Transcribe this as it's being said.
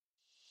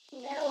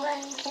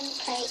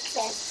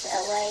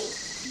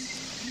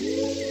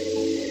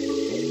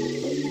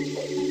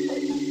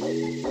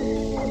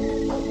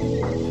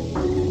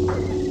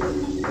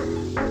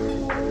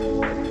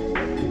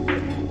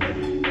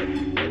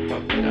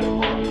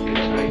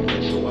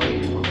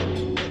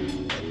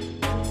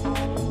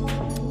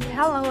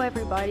Hello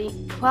everybody,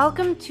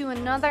 welcome to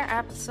another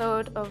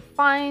episode of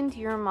Find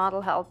Your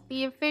Model Health,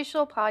 the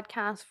official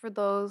podcast for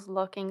those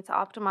looking to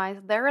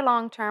optimize their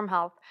long-term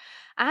health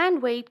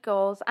and weight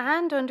goals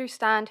and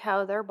understand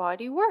how their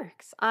body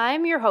works.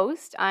 I'm your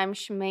host, I'm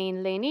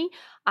Shemaine Linney.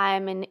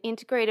 I'm an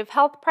integrative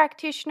health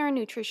practitioner,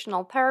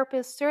 nutritional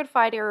therapist,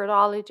 certified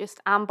iridologist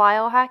and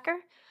biohacker.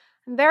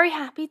 I'm very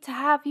happy to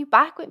have you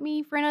back with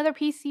me for another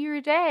piece of your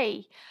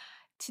day.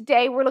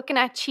 Today we're looking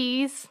at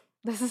cheese.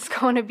 This is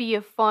going to be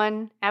a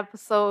fun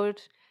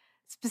episode,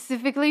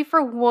 specifically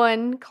for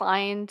one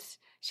client.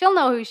 She'll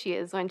know who she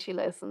is when she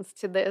listens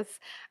to this.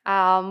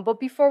 But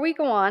before we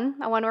go on,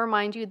 I want to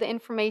remind you the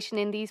information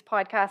in these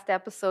podcast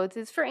episodes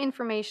is for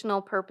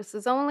informational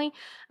purposes only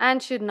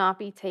and should not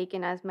be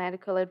taken as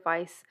medical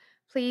advice.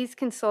 Please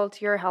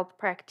consult your health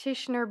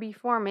practitioner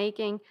before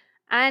making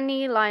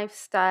any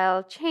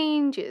lifestyle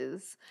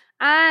changes.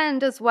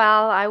 And as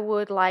well, I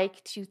would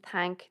like to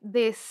thank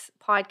this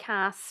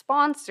podcast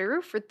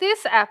sponsor for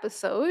this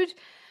episode,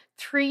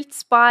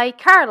 Treats by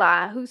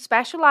Carla, who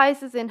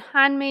specializes in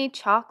handmade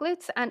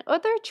chocolates and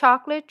other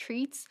chocolate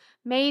treats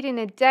made in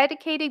a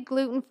dedicated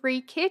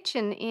gluten-free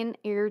kitchen in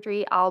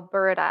Airdrie,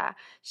 Alberta.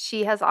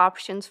 She has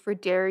options for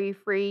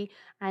dairy-free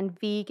and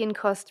vegan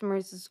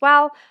customers as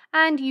well,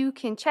 and you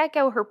can check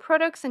out her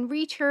products and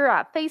reach her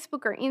at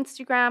Facebook or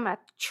Instagram at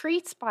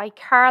Treats by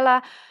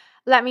Carla.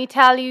 Let me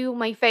tell you,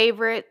 my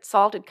favorite,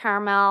 salted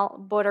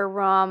caramel, butter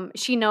rum.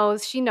 She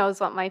knows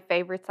what my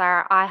favorites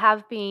are. I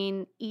have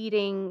been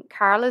eating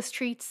Carla's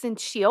treats since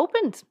she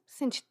opened,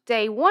 since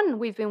day one.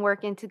 We've been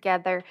working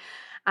together.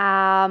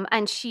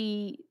 And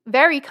she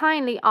very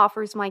kindly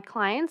offers my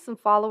clients and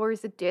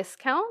followers a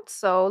discount.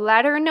 So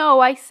let her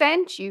know I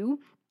sent you.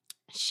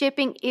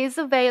 Shipping is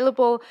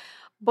available.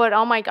 But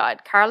oh my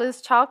God,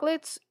 Carla's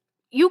chocolates,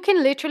 you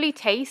can literally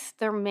taste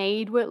they're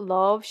made with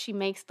love. She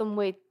makes them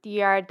with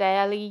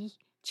Ghirardelli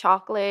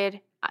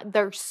chocolate.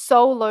 They're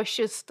so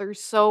luscious. They're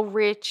so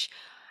rich.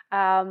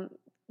 You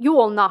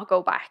will not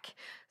go back.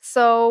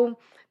 So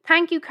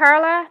thank you,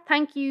 Carla.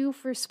 Thank you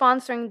for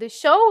sponsoring the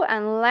show.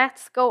 And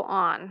let's go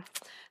on.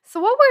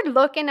 So what we're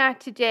looking at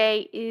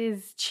today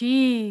is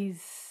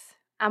cheese.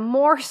 And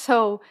more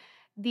so,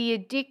 the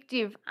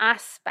addictive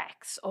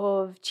aspects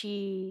of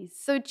cheese.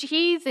 So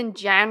cheese in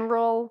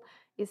general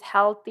is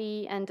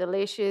healthy and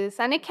delicious,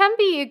 and it can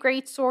be a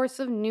great source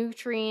of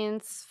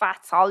nutrients,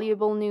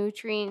 fat-soluble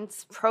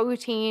nutrients,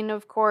 protein,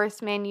 of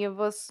course, many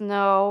of us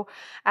know,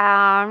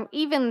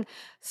 even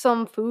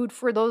some food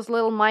for those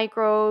little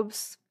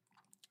microbes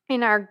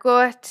in our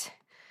gut.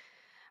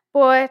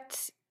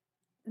 But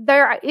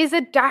there is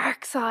a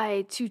dark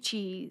side to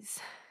cheese,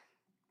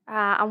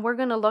 and we're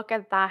going to look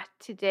at that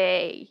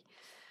today.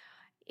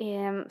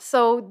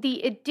 So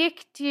the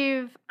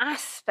addictive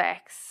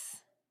aspects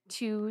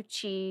to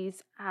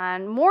cheese,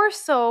 and more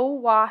so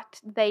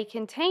what they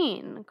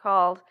contain,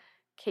 called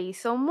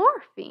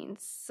casomorphins.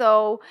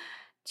 So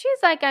cheese,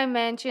 like I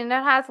mentioned,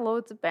 it has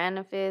loads of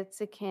benefits.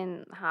 It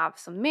can have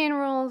some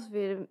minerals,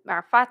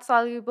 or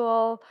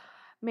fat-soluble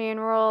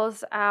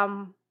minerals,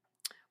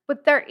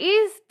 but there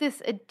is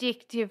this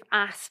addictive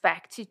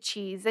aspect to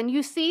cheese, and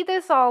you see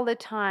this all the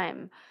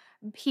time.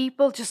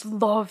 People just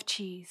love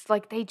cheese.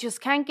 Like, they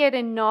just can't get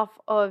enough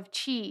of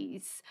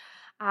cheese.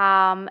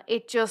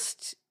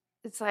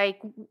 It's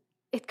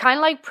kind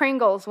of like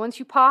Pringles. Once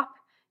you pop,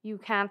 you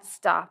can't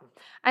stop.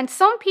 And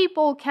some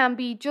people can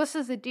be just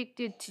as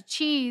addicted to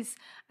cheese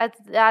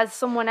as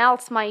someone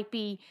else might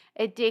be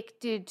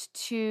addicted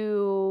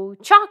to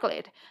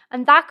chocolate.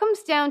 And that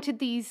comes down to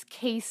these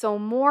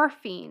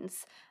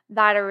casomorphins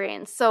that are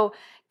in. So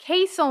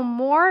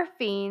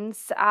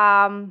casomorphins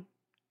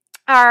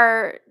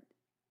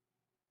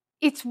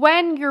it's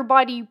when your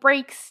body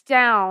breaks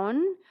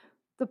down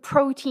the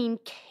protein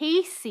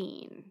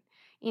casein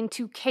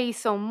into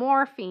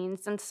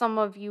casomorphins. And some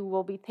of you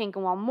will be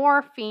thinking, well,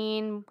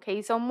 morphine,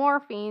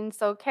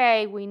 casomorphins,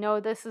 okay, we know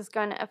this is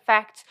going to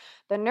affect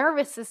the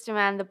nervous system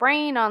and the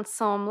brain on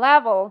some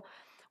level.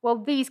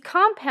 Well, these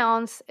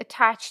compounds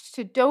attached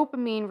to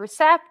dopamine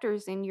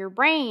receptors in your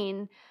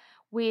brain,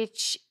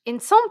 which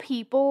in some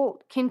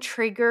people can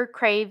trigger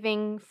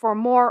craving for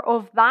more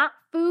of that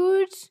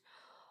food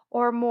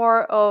or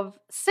more of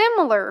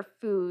similar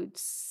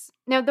foods.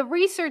 Now, the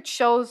research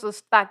shows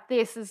us that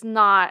this is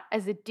not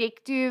as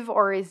addictive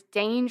or as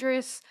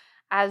dangerous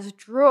as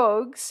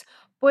drugs,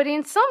 but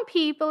in some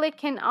people it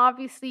can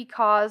obviously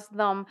cause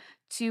them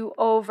to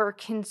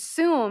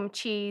overconsume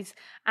cheese,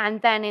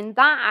 and then in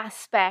that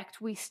aspect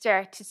we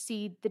start to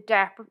see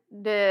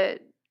the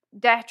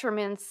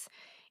detriments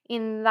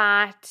in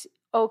that,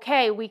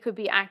 okay, we could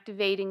be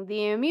activating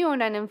the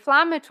immune and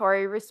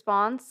inflammatory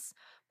response,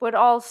 but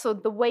also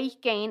the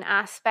weight gain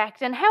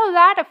aspect and how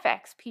that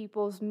affects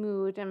people's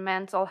mood and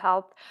mental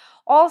health.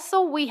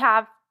 Also, we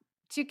have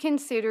to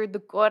consider the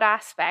good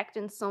aspect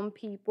in some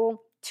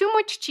people. Too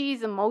much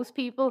cheese in most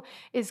people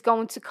is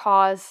going to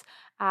cause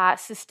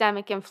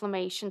systemic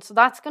inflammation. So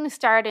that's going to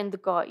start in the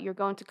gut. You're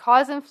going to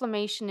cause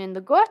inflammation in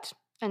the gut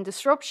and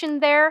disruption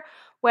there.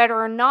 Whether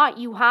or not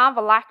you have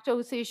a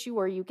lactose issue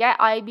or you get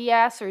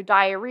IBS or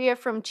diarrhea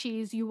from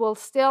cheese, you will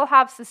still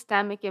have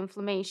systemic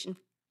inflammation.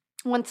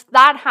 Once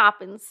that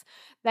happens,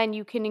 then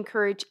you can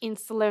encourage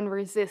insulin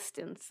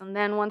resistance. And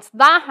then once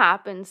that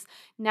happens,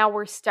 now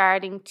we're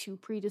starting to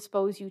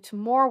predispose you to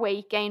more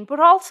weight gain,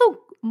 but also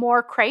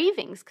more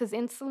cravings, because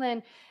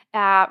insulin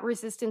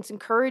resistance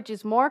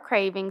encourages more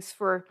cravings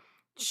for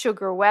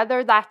sugar,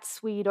 whether that's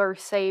sweet or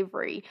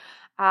savory.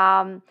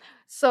 And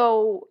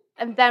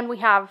then we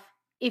have,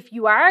 if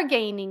you are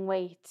gaining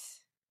weight,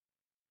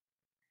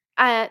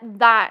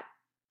 that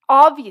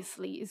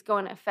obviously is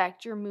going to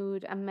affect your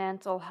mood and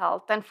mental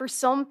health. And for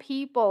some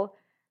people,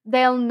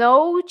 they'll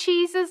know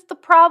cheese is the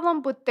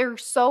problem, but they're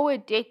so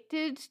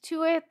addicted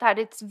to it that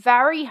it's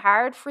very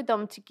hard for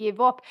them to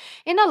give up.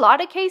 In a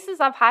lot of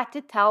cases, I've had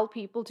to tell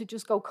people to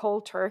just go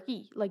cold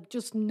turkey, like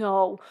just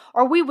no.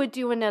 Or we would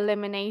do an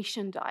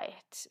elimination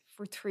diet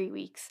for 3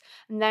 weeks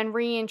and then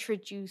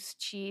reintroduce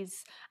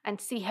cheese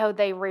and see how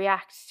they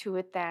react to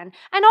it then.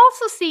 And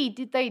also see,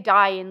 did they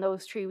die in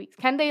those 3 weeks?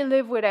 Can they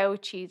live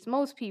without cheese?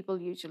 Most people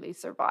usually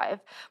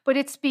survive. But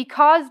it's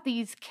because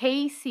these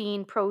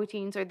casein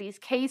proteins or these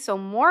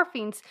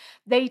casomorphins,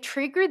 they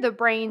trigger the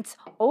brain's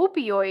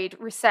opioid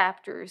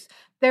receptors.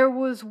 There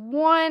was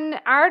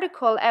one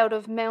article out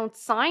of Mount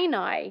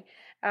Sinai.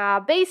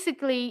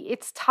 Basically,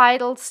 it's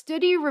titled,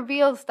 "Study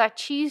Reveals That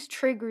Cheese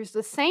Triggers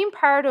the Same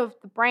Part of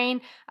the Brain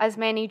as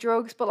Many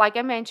Drugs, but like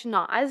I mentioned,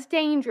 not as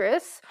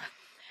dangerous."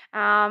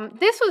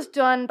 This was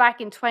done back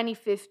in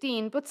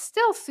 2015, but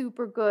still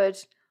super good.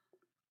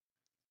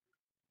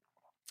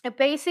 It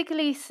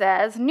basically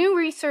says, new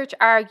research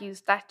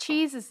argues that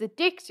cheese is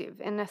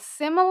addictive in a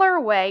similar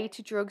way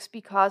to drugs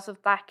because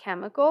of that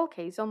chemical,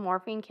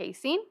 casomorphine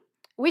casein,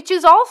 which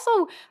is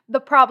also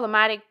the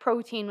problematic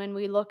protein when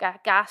we look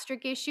at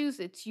gastric issues.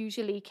 It's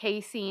usually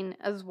casein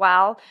as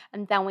well.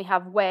 And then we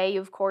have whey,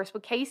 of course,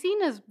 but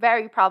casein is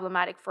very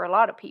problematic for a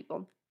lot of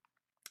people.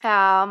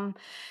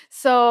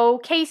 So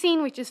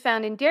casein, which is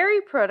found in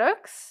dairy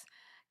products,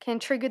 can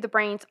trigger the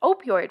brain's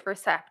opioid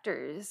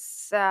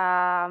receptors.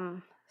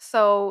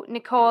 So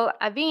Nicole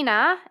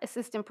Avena,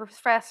 assistant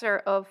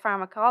professor of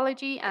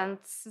pharmacology and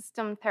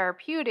system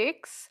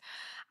therapeutics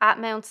at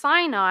Mount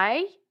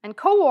Sinai and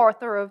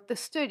co-author of the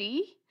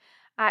study,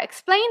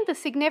 explained the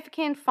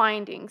significant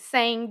findings,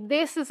 saying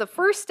this is a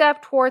first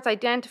step towards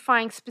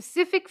identifying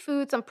specific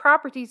foods and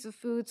properties of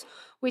foods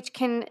which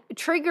can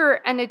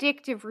trigger an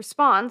addictive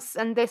response,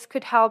 and this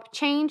could help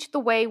change the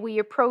way we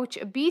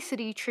approach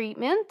obesity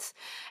treatment.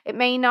 It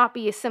may not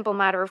be a simple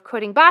matter of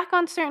cutting back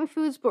on certain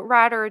foods, but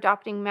rather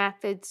adopting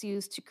methods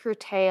used to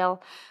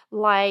curtail,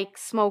 like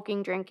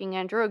smoking, drinking,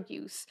 and drug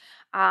use.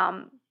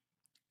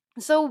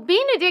 So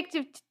being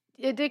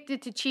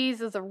addicted to cheese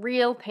is a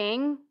real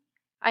thing.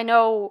 I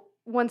know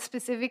one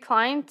specific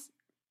client,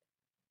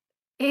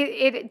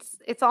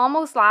 it's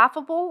almost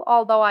laughable,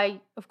 although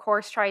I, of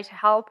course, try to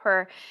help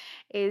her,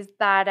 is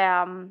that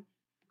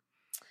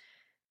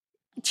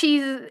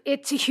cheese,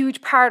 it's a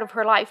huge part of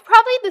her life.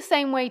 Probably the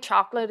same way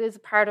chocolate is a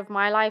part of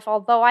my life,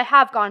 although I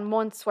have gone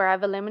months where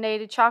I've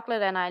eliminated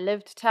chocolate and I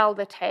live to tell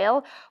the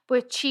tale.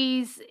 But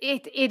cheese,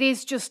 it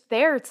is just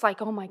there. It's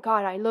like, oh my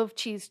God, I love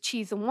cheese.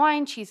 Cheese and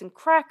wine, cheese and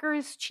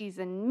crackers, cheese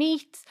and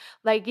meats.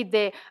 Like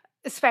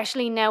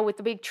especially now with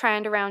the big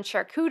trend around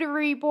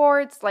charcuterie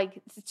boards,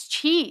 like it's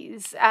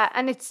cheese.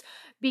 And it's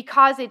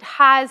because it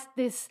has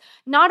this,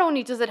 not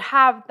only does it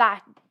have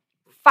that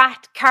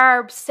fat,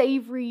 carb,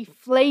 savory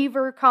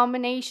flavor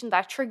combination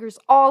that triggers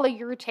all of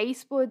your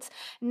taste buds.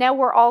 Now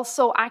we're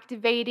also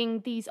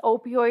activating these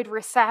opioid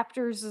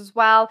receptors as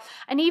well.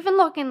 And even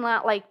looking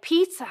at like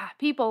pizza,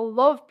 people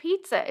love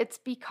pizza. It's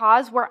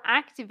because we're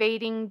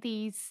activating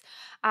these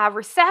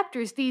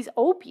receptors, these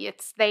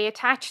opiates. They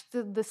attach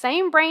to the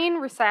same brain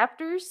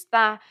receptors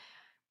that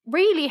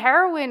really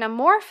heroin and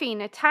morphine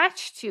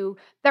attached to.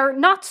 They're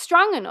not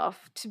strong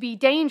enough to be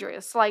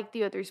dangerous like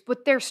the others,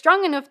 but they're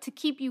strong enough to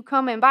keep you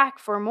coming back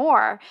for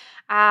more.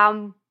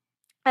 And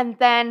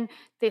then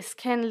this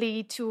can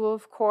lead to,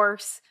 of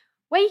course,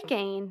 weight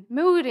gain,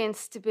 mood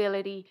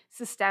instability,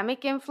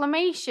 systemic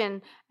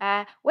inflammation,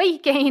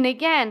 weight gain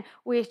again,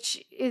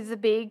 which is a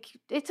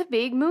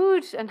big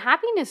mood and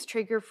happiness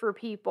trigger for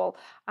people.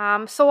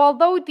 So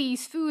although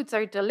these foods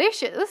are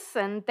delicious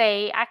and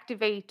they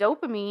activate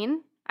dopamine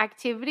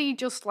activity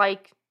just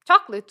like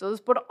chocolate does,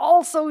 but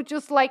also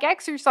just like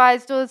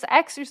exercise does.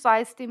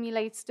 Exercise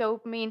stimulates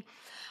dopamine.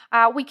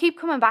 We keep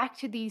coming back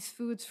to these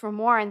foods for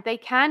more, and they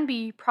can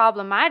be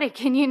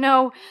problematic. And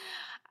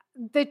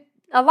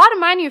a lot of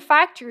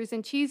manufacturers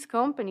and cheese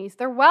companies,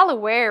 they're well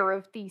aware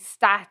of these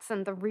stats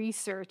and the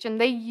research,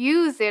 and they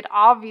use it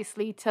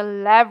obviously to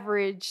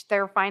leverage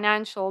their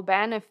financial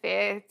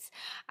benefits.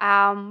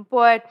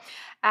 But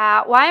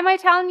why am I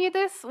telling you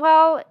this?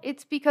 Well,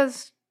 it's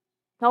because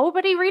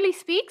nobody really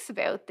speaks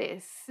about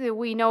this.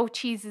 We know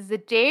cheese is a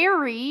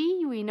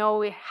dairy. We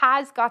know it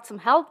has got some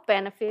health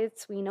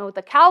benefits. We know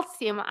the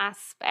calcium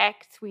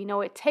aspect. We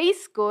know it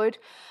tastes good.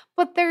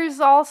 But there's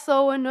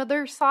also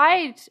another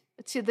side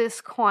to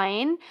this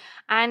coin.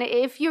 And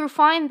if you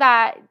find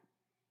that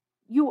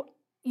you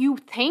you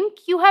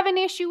think you have an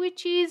issue with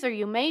cheese or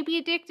you may be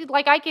addicted,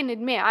 like I can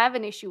admit I have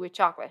an issue with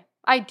chocolate.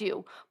 I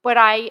do. But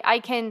I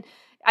can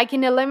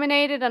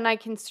eliminate it and I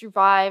can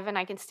survive and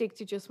I can stick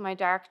to just my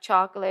dark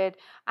chocolate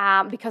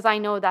because I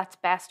know that's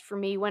best for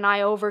me. When I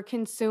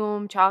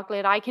overconsume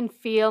chocolate, I can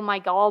feel my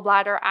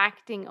gallbladder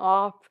acting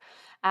up.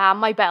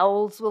 My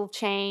bowels will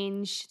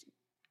change.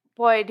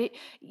 But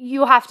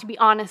you have to be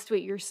honest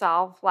with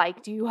yourself.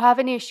 Like, do you have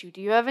an issue? Do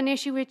you have an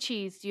issue with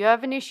cheese? Do you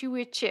have an issue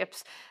with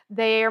chips?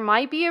 There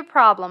might be a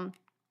problem.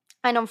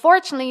 And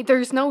unfortunately,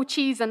 there's no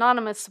Cheese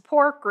Anonymous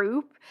support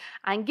group.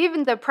 And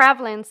given the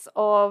prevalence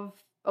of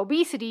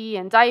obesity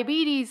and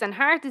diabetes and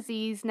heart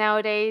disease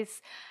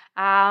nowadays,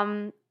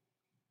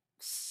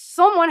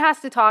 someone has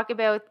to talk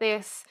about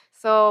this.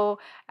 So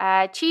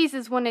cheese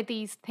is one of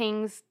these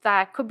things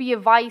that could be a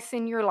vice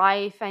in your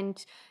life,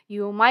 and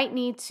you might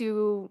need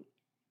to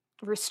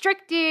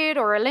restrict it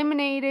or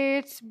eliminate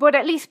it, but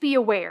at least be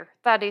aware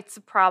that it's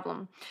a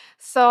problem.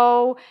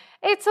 So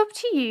it's up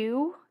to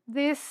you.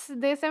 This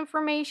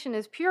information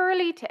is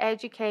purely to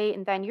educate,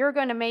 and then you're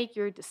going to make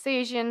your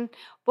decision.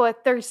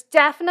 But there's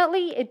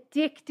definitely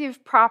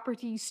addictive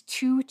properties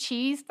to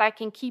cheese that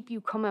can keep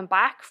you coming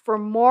back for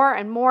more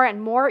and more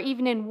and more,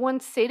 even in one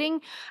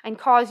sitting, and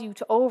cause you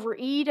to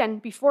overeat.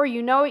 And before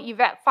you know it, you've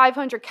got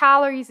 500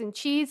 calories in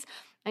cheese,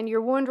 and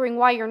you're wondering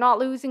why you're not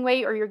losing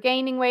weight, or you're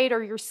gaining weight,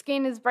 or your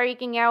skin is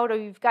breaking out, or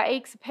you've got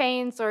aches and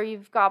pains, or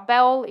you've got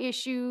bowel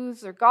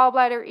issues or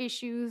gallbladder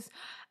issues.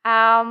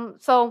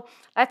 So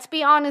let's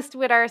be honest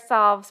with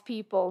ourselves,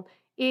 people.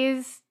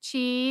 Is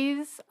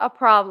cheese a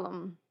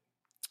problem?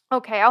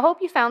 Okay, I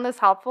hope you found this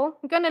helpful.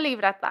 I'm going to leave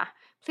it at that.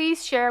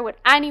 Please share with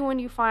anyone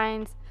you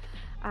find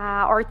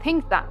or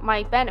think that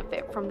might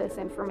benefit from this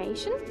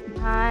information.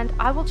 And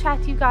I will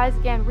chat to you guys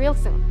again real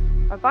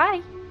soon.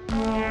 Bye-bye.